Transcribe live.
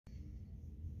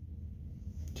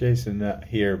Jason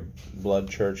here, Blood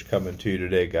Church, coming to you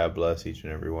today. God bless each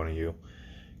and every one of you.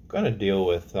 I'm going to deal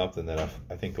with something that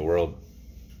I think the world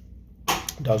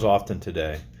does often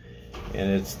today,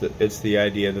 and it's the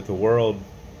idea that the world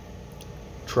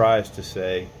tries to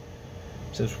say,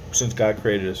 since God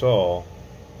created us all,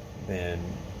 then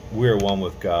we're one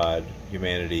with God.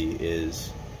 Humanity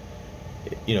is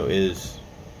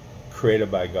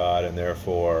created by God, and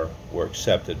therefore we're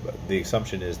accepted. But the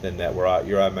assumption is then that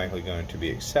you're automatically going to be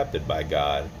accepted by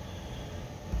God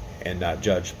and not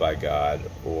judged by God,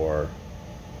 or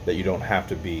that you don't have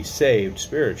to be saved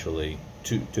spiritually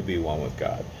to be one with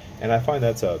God. And I find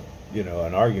that's an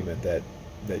argument that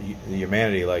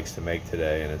humanity likes to make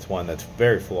today, and it's one that's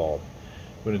very flawed.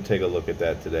 We're going to take a look at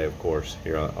that today, of course,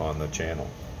 here on the channel.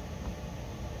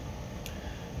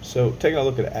 So taking a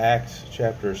look at Acts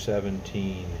chapter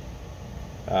 17,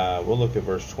 we'll look at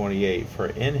verse 28. For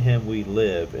in him we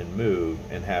live and move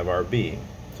and have our being.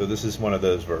 So this is one of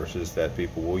those verses that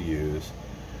people will use,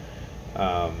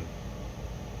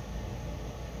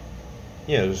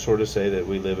 to sort of say that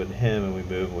we live in him and we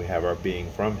move and we have our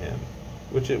being from him,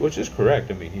 which is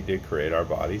correct. I mean, he did create our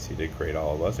bodies, he did create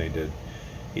all of us, and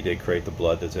he did create the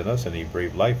blood that's in us, and he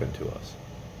breathed life into us.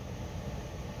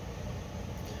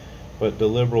 But the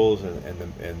liberals and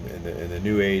the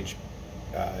New Age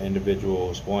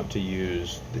individuals want to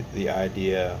use the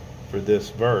idea for this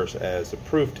verse as a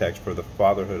proof text for the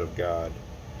fatherhood of God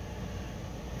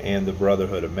and the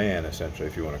brotherhood of man, essentially,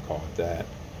 if you want to call it that.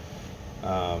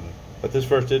 But this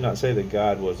verse did not say that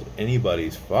God was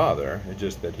anybody's father. It's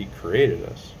just that he created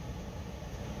us.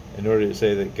 In order to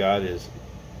say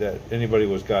that anybody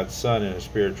was God's son in a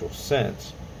spiritual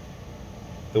sense,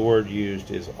 the word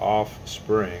used is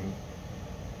offspring,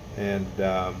 and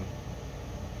there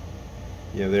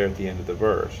at the end of the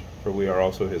verse, for we are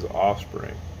also his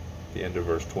offspring, the end of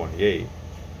verse 28.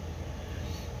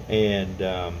 And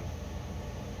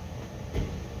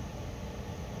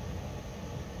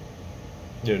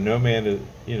no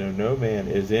man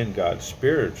is in God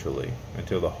spiritually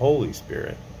until the Holy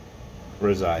Spirit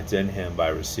resides in him by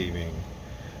receiving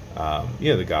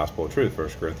the gospel of truth, 1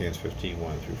 Corinthians 15,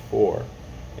 1-4.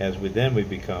 As we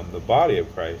become the body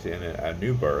of Christ in a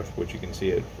new birth, which you can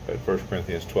see at 1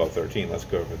 Corinthians 12:13. Let's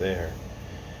go over there.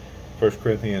 1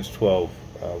 Corinthians 12,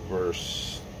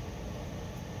 verse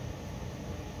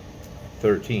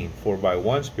 13. For by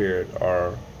one Spirit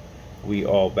are we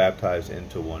all baptized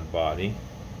into one body,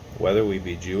 whether we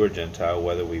be Jew or Gentile,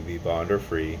 whether we be bond or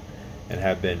free, and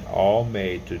have been all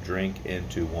made to drink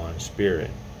into one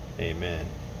Spirit. Amen.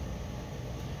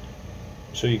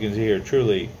 So you can see here,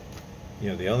 truly,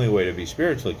 the only way to be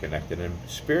spiritually connected and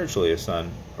spiritually a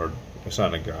son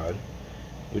of God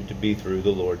would be through the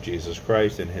Lord Jesus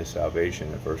Christ and his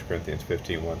salvation in 1 Corinthians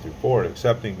 15, 1-4,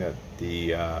 accepting that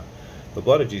the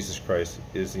blood of Jesus Christ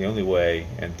is the only way,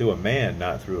 and through a man,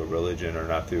 not through a religion or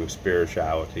not through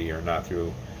spirituality or not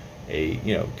through a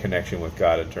connection with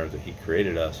God in terms that he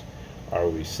created us, are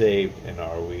we saved and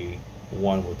are we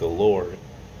one with the Lord.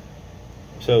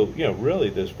 So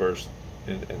really this verse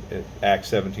in Acts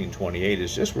 17:28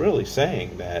 is just really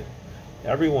saying that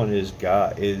everyone is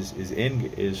God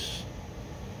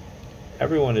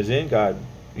everyone is in God,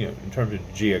 in terms of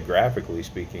geographically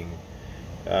speaking,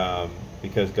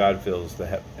 because God fills the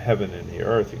heaven and the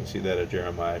earth. You can see that at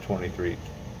Jeremiah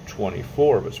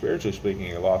 23:24. But spiritually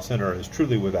speaking, a lost sinner is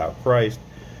truly without Christ,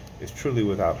 is truly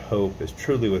without hope, is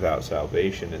truly without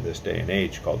salvation in this day and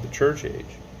age called the church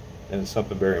age. And it's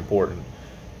something very important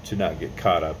to not get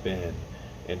caught up in,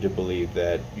 and to believe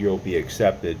that you'll be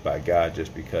accepted by God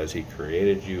just because he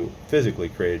created you, physically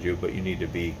created you, but you need to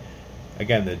be,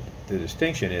 again, the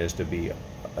distinction is to be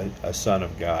a son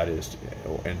of God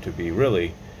and to be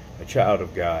really a child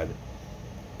of God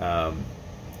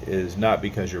is not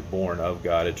because you're born of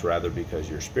God, it's rather because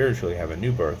you're spiritually have a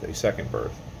new birth, a second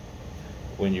birth,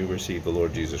 when you receive the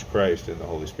Lord Jesus Christ and the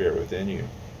Holy Spirit within you.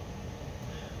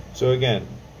 So again,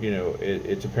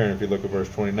 it's apparent if you look at verse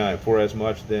 29, for as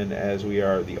much then as we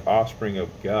are the offspring of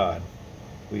God,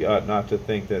 we ought not to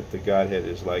think that the Godhead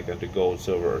is like unto gold,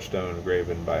 silver, or stone,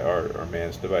 graven by art or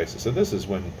man's devices. So this is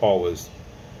when Paul was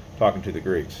talking to the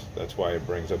Greeks. That's why it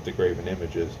brings up the graven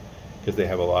images, because they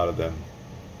have a lot of them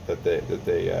that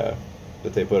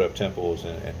they put up temples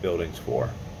and buildings for.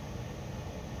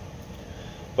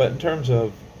 But in terms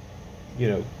of,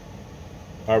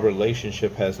 our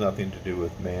relationship has nothing to do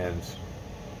with man's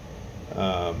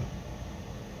our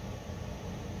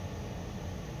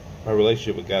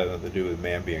relationship with God has nothing to do with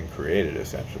man being created,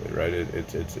 essentially, right?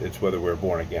 It's whether we're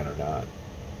born again or not.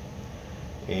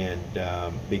 And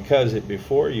because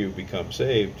before you become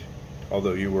saved,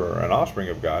 although you were an offspring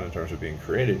of God in terms of being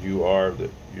created, you're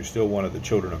still one of the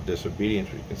children of disobedience.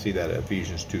 You can see that at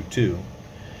Ephesians 2:2,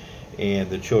 and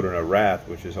the children of wrath,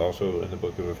 which is also in the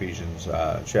book of Ephesians,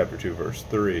 chapter 2, verse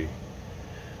 3.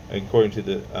 According to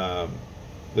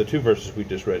the two verses we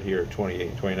just read here, 28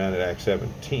 and 29 at Acts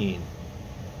 17.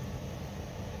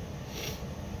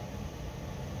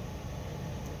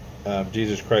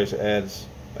 Jesus Christ adds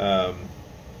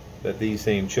that these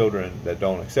same children that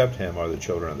don't accept him are the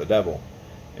children of the devil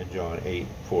in John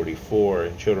 8:44,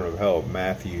 and children of hell,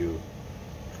 Matthew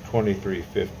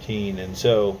 23:15. And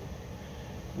so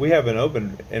we have an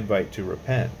open invite to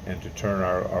repent and to turn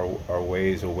our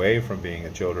ways away from being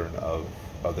a children of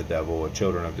the devil, a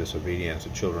children of disobedience,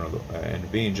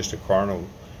 and being just a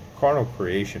carnal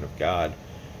creation of God,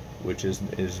 which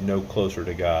is no closer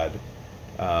to God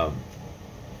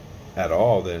at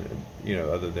all than,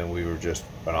 other than we were just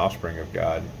an offspring of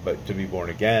God. But to be born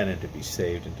again and to be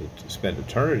saved and to spend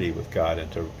eternity with God and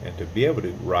to be able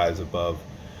to rise above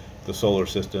the solar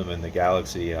system and the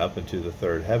galaxy and up into the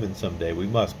third heaven someday, we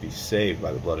must be saved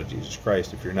by the blood of Jesus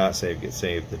Christ. If you're not saved, get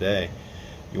saved today.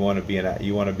 You want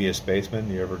to be a spaceman?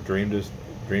 You ever dreamed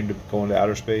of going to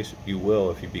outer space? You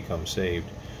will if you become saved.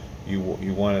 You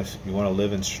want to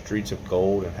live in streets of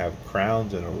gold and have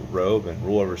crowns and a robe and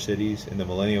rule over cities in the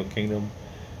millennial kingdom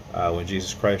when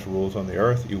Jesus Christ rules on the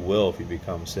earth? You will if you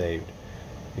become saved.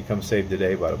 Become saved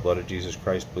today by the blood of Jesus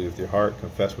Christ. Believe with your heart,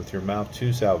 confess with your mouth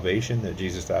to salvation that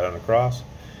Jesus died on the cross,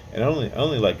 and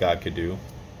only like God could do,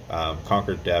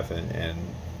 conquered death and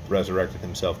resurrected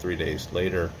himself 3 days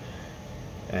later.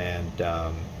 And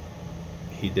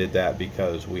he did that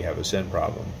because we have a sin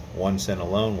problem. One sin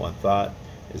alone, one thought,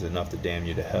 is enough to damn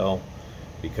you to hell,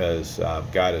 because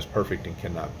God is perfect and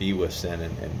cannot be with sin,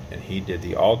 and he did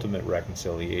the ultimate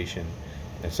reconciliation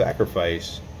and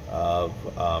sacrifice of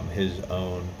his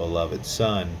own beloved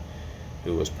Son,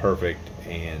 who was perfect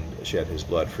and shed his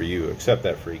blood for you. Accept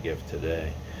that free gift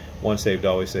today. Once saved,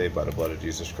 always saved by the blood of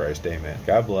Jesus Christ. Amen.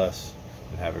 God bless,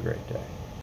 and have a great day.